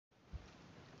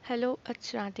Hello,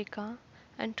 it's Radhika,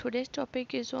 and today's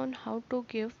topic is on how to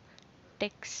give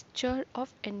texture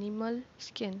of animal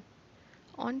skin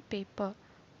on paper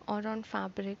or on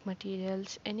fabric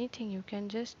materials. Anything you can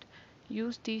just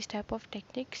use these type of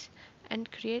techniques and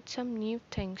create some new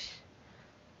things.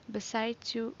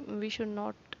 Besides, we should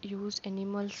not use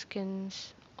animal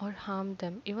skins or harm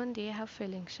them. Even they have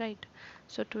feelings, right?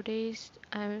 Today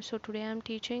I'm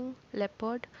teaching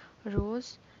leopard,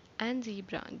 rose, and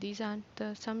zebra. These are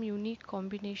some unique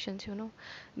combinations.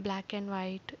 Black and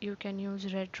white. You can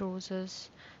use red roses,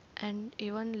 and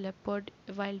even leopard.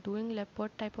 While doing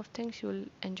leopard type of things, you'll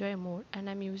enjoy more. And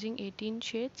I'm using 18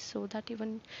 shades so that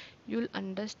even you'll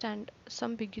understand.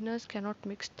 Some beginners cannot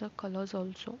mix the colors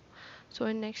also, so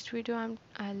in next video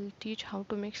I'll teach how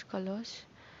to mix colors,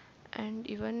 and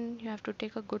even you have to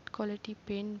take a good quality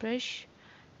paintbrush,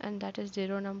 and that is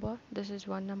 0 number. This is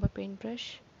 1 number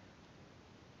paintbrush,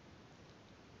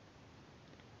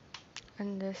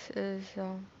 and this is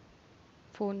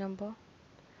 4 number.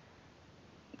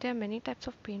 There are many types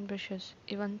of paintbrushes.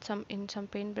 Even some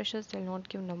paintbrushes they'll not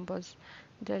give numbers.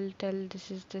 They'll tell this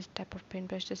is this type of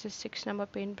paintbrush. This is 6 number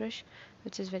paintbrush,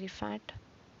 which is very fat,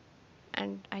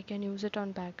 and I can use it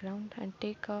on background and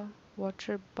take a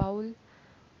water bowl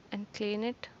and clean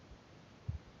it.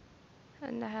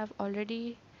 And I have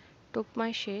already took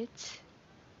my shades,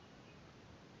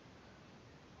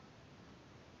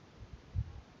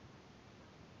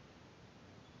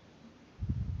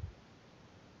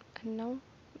 and now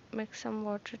mix some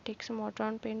water, take some water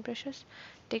on paintbrushes,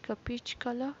 take a peach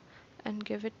color and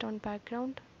give it on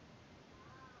background.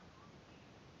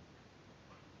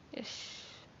 Yes,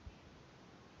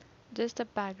 just the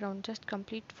background, just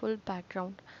complete full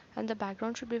background, and the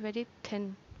background should be very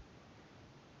thin.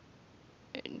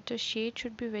 The shade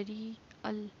should be very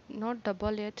not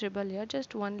double layer, triple layer,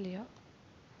 just one layer.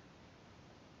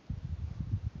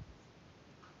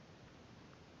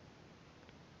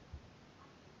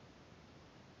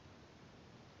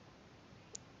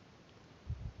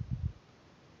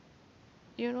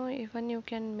 Even you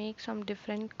can make some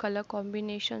different color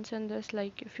combinations in this,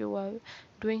 like if you are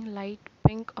doing light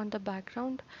pink on the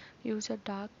background, use a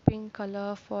dark pink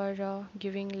color for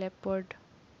giving leopard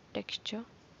texture.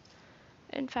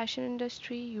 In fashion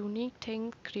industry, unique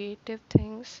things, creative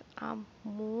things are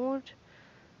more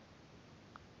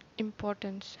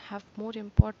importance, have more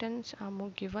importance, are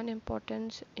more given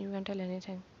importance. You can tell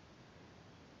anything.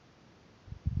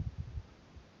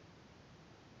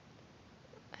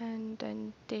 And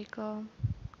then take a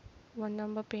 1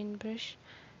 number paintbrush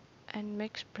and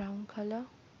mix brown color.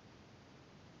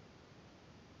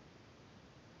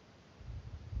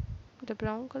 The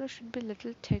brown color should be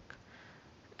little thick,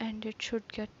 and it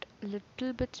should get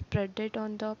little bit spreaded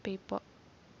on the paper,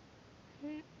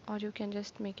 or you can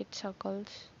just make it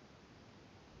circles.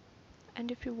 And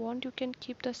if you want, you can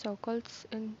keep the circles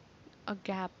in a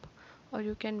gap, or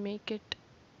you can make it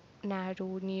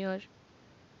narrow near,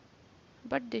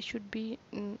 but they should be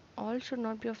all should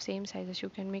not be of same sizes. You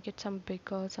can make it some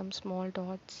bigger, some small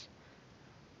dots,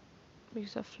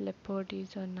 because of leopard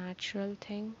is a natural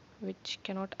thing which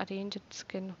cannot arrange its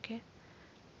skin. Okay,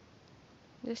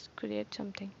 just create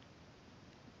something.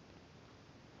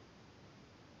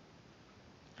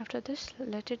 After this,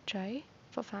 let it dry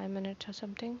for 5 minutes or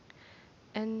something,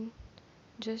 and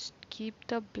just keep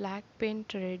the black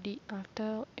paint ready.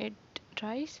 After it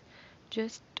dries,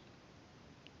 just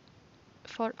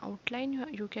for outline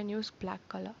you can use black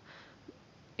color.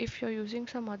 If you're using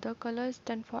some other colors,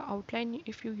 then for outline,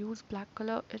 if you use black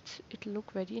color, it'll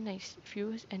look very nice. If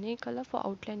you use any color for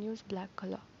outline, use black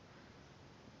color.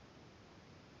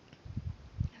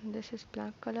 And this is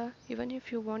black color. Even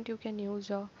if you want, you can use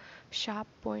a sharp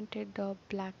pointed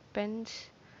black pens,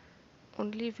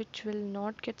 only which will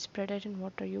not get spreaded in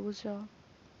water. Use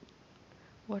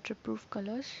waterproof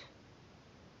colors.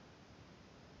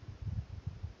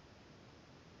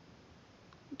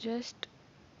 Just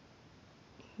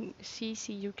C,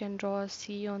 you can draw a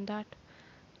C on that,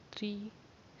 3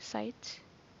 sides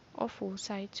or 4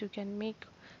 sides you can make.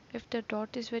 If the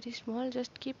dot is very small,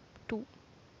 just keep 2.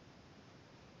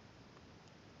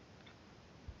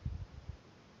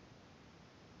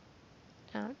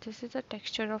 This is the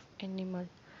texture of animal,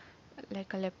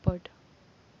 like a leopard.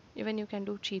 Even you can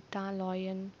do cheetah,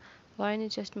 lion. Lion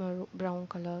is just brown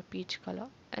color, peach color.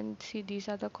 And see, these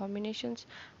are the combinations.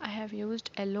 I have used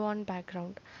yellow on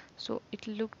background, so it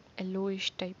look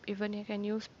yellowish type. Even I can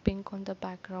use pink on the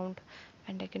background,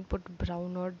 and I can put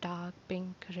brown or dark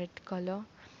pink, red color.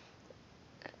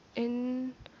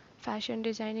 In fashion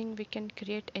designing, we can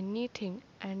create anything,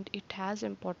 and it has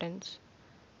importance.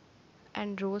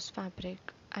 And rose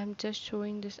fabric. I'm just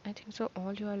showing this. I think so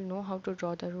all you all know how to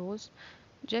draw the rose.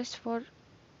 Just for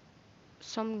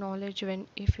some knowledge, when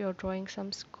if you're drawing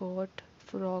some skirt,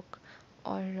 frock,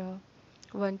 or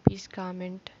one piece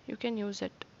garment, you can use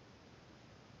it.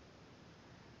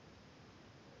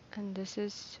 And this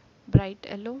is bright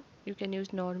yellow. You can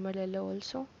use normal yellow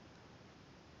also.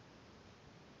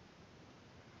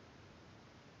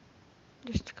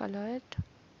 Just color it,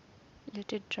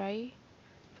 let it dry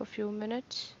for few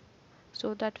minutes,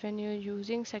 so that when you're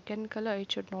using second color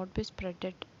it should not be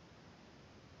spreaded.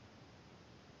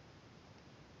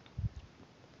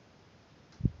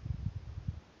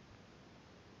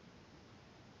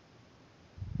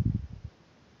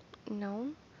 Now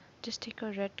just take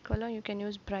a red color, you can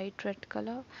use bright red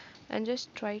color, and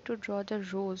just try to draw the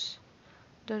rose.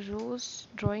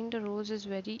 Drawing the rose is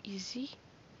very easy.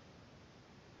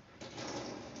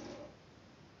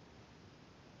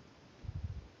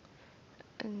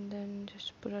 And then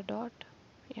just put a dot.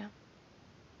 Yeah,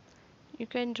 you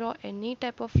can draw any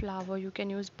type of flower, you can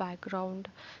use background.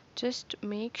 Just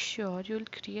make sure you'll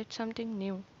create something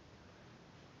new.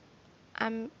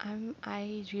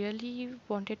 I really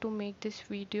wanted to make this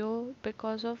video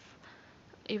because of,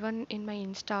 even in my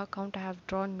Insta account I have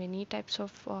drawn many types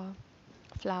of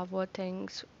flower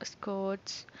things,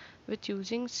 skirts. With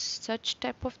using such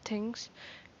type of things,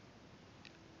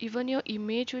 even your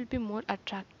image will be more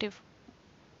attractive.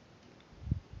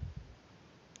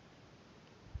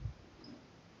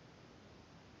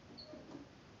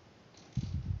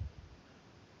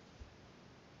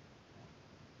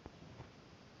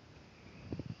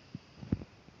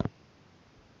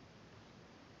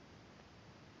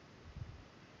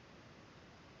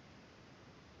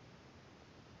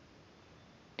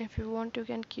 If you want, you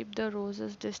can keep the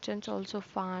roses distance also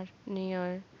far,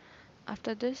 near.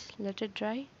 After this, let it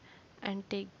dry and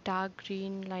take dark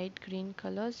green, light green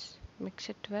colors, mix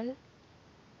it well,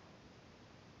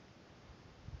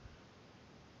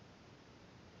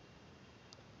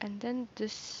 and then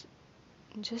this,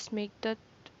 just make the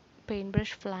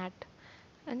paintbrush flat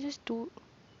and just do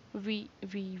V.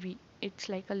 It's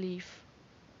like a leaf.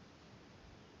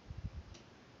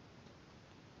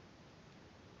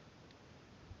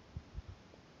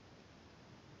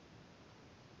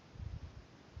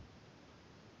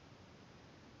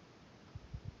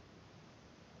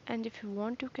 And if you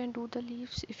want, you can do the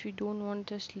leaves. If you don't want,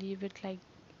 just leave it like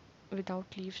without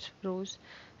leaves, rose.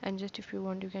 And just if you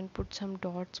want, you can put some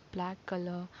dots, black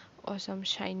color, or some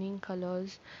shining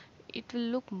colors. It will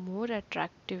look more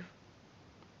attractive.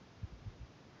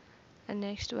 And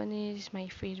next one is my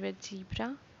favorite,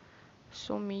 zebra.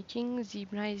 So making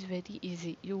zebra is very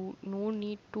easy. You no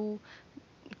need to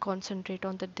concentrate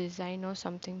on the design or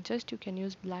something. Just you can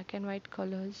use black and white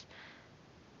colors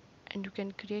and you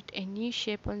can create any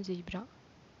shape on zebra.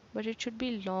 But it should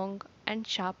be long and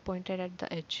sharp pointed at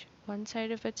the edge. One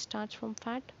side if it starts from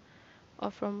fat,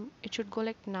 or from, it should go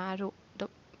like narrow. The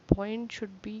point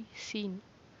should be seen.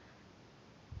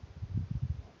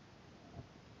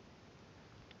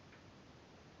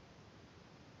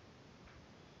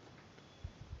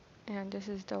 And this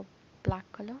is the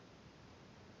black color.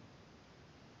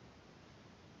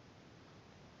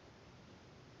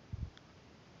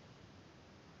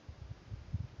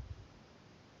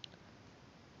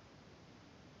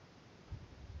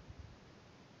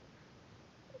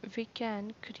 We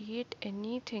can create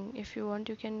anything. If you want,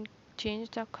 you can change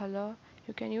the color.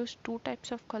 You can use two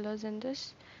types of colors in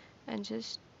this and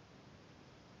just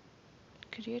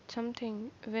create something.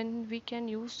 When we can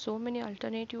use so many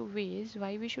alternative ways,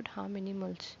 why we should harm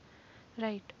animals,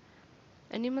 right?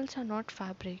 Animals are not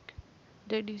fabric,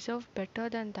 they deserve better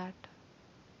than that.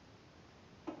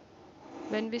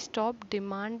 When we stop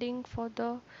demanding for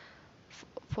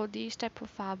for these type of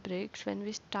fabrics, when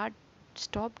we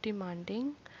stop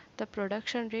demanding, the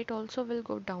production rate also will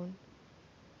go down.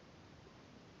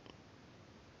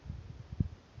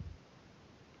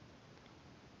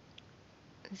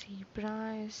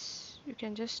 Zebra is, you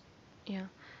can just, yeah,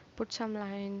 put some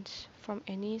lines from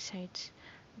any sides,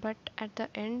 but at the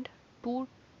end, two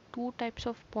two types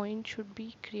of points should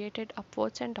be created,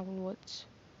 upwards and downwards.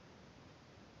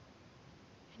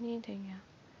 Anything,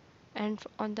 yeah. And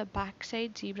on the back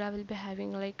side, zebra will be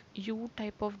having like U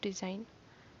type of design.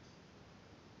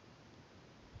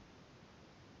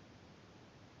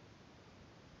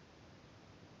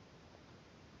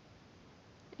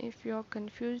 If you're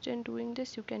confused in doing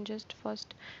this, you can just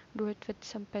first do it with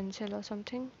some pencil or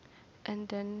something, and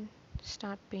then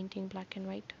start painting black and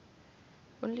white.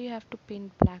 Only you have to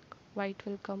paint black, white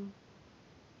will come.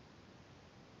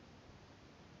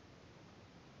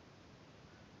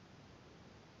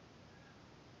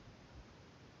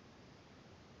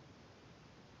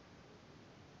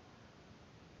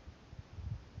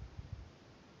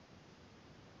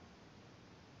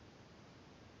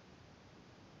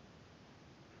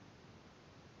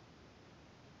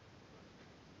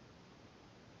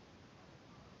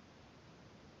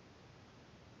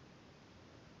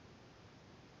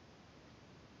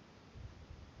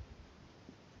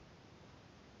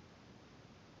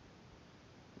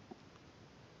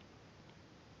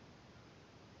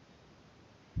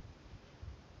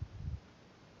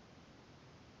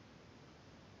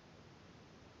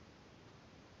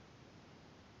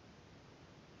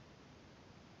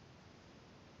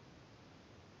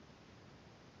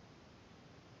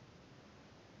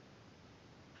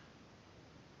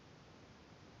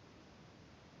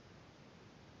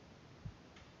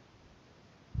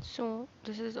 So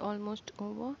this is almost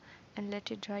over, and let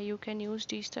it dry. You can use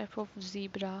these type of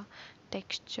zebra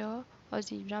texture or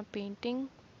zebra painting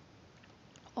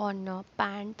on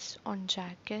pants, on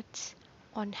jackets,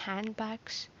 on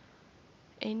handbags.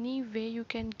 Any way you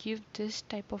can give this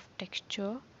type of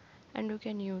texture, and you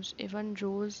can use even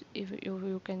rose, if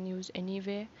you can use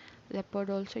anywhere. Leopard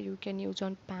also you can use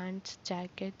on pants,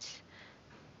 jackets.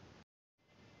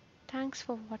 Thanks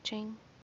for watching.